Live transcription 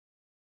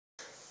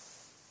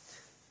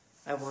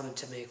I wanted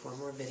to make one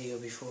more video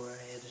before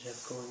I ended up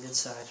going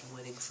inside and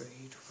waiting for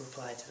you to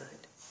reply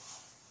tonight.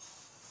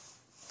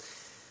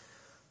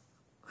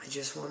 I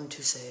just wanted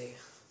to say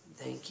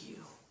thank you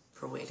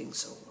for waiting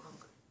so long.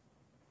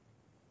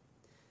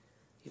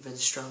 You've been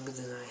stronger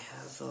than I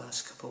have the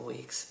last couple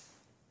weeks,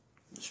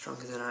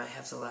 stronger than I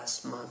have the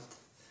last month,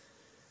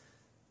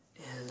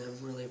 and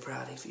I'm really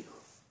proud of you.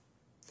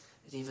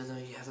 And even though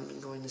you haven't been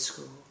going to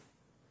school,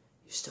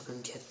 you've still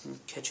been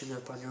catching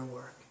up on your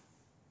work.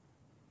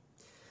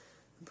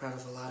 I'm proud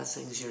of a lot of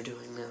things you're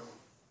doing now.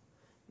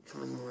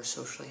 Becoming more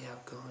socially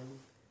outgoing,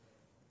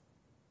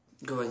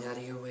 going out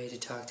of your way to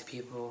talk to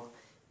people,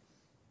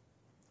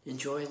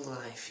 enjoying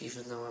life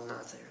even though I'm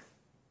not there.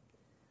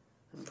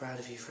 I'm proud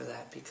of you for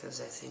that because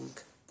I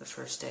think the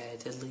first day I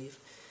did leave,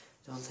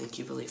 I don't think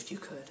you believed you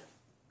could.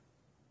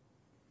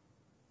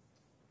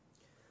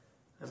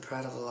 I'm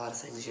proud of a lot of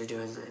things you're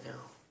doing right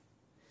now.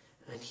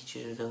 And I need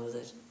you to know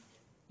that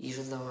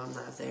even though I'm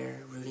not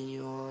there rooting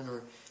you on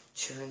or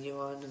cheering you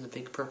on in the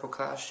big purple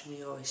costume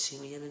you always see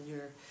me in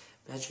your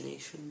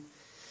imagination,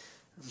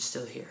 I'm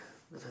still here.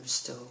 And I'm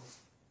still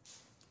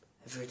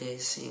every day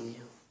seeing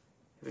you,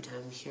 every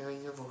time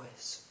hearing your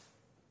voice,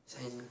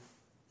 saying,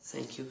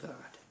 thank you,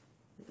 God.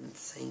 And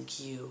thank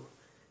you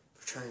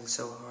for trying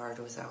so hard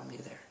without me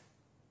there.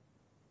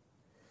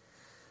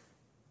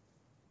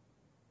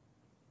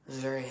 I'm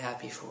very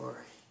happy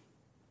for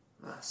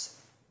us,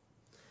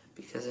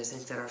 because I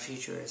think that our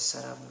future is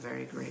set up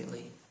very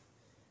greatly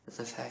in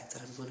the fact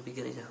that I'm going to be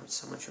getting out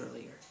so much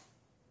earlier.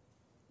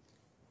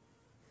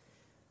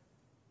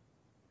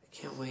 I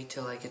can't wait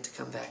till I get to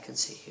come back and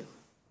see you.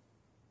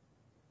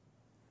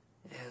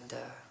 And,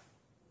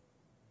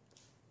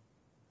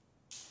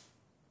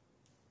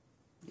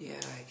 yeah,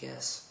 I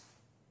guess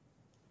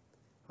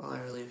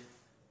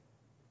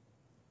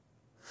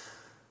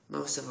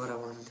most of what I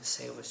wanted to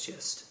say was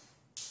just,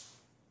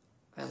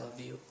 I love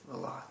you a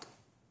lot.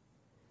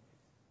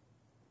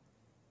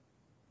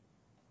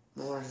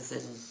 More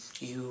than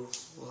you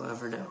will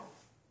ever know.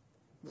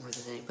 More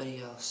than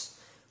anybody else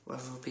will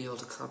ever be able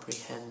to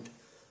comprehend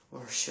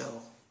or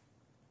show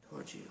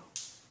towards you.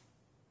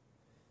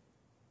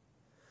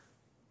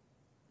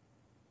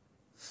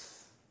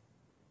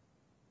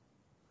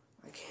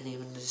 I can't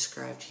even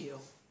describe to you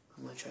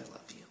how much I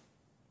love you.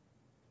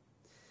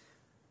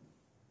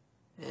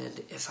 And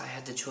if I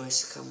had the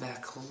choice to come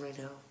back home right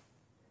now,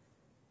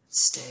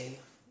 stay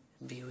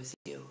and be with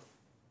you,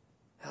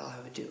 hell,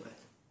 I would do it.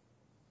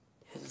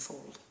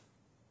 Tenfold.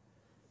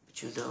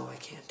 But you know I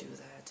can't do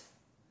that.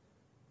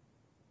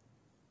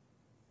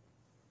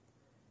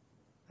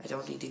 I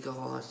don't need to go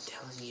on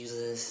telling you that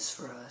this is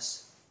for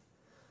us.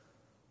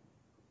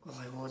 All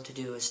I want to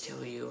do is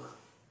tell you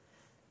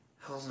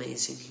how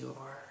amazing you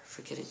are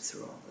for getting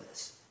through all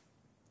this.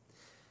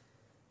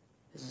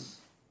 And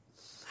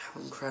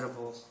how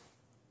incredible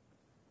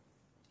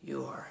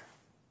you are.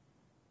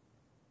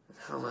 And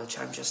how much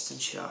I'm just in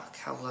shock,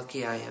 how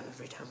lucky I am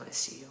every time I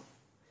see you.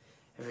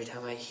 Every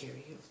time I hear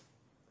you.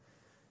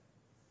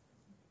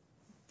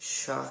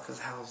 Shock of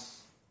how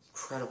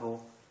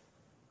incredible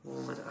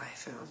woman I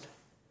found.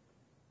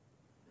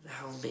 And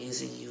how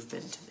amazing you've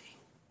been to me.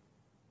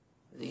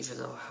 And even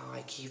though how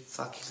I keep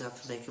fucking up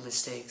and making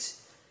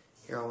mistakes,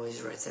 you're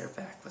always right there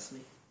back with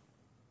me.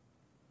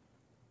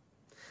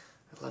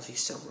 I love you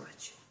so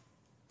much.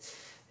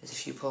 And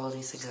if you pull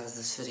anything out of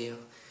this video,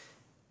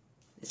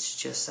 it's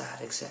just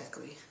that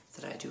exactly,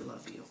 that I do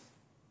love you.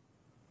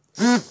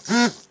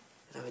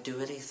 And I would do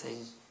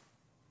anything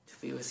to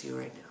be with you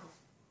right now.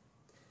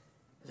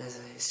 And as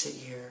I sit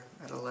here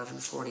at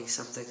 11:40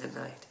 something at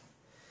night,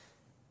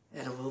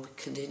 and I will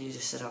continue to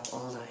sit up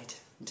all night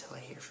until I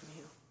hear from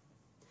you,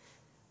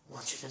 I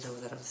want you to know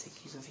that I'm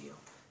thinking of you.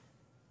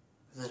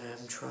 And that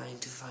I'm trying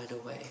to find a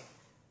way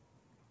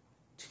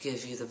to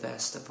give you the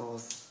best of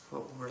both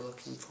what we're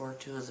looking forward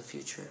to in the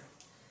future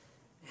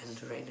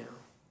and right now.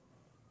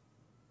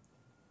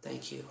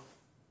 Thank you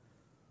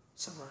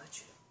so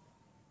much.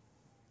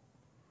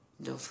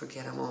 Don't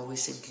forget, I'm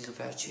always thinking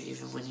about you,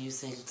 even when you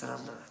think that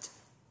I'm not.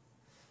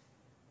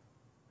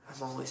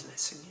 I'm always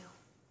missing you.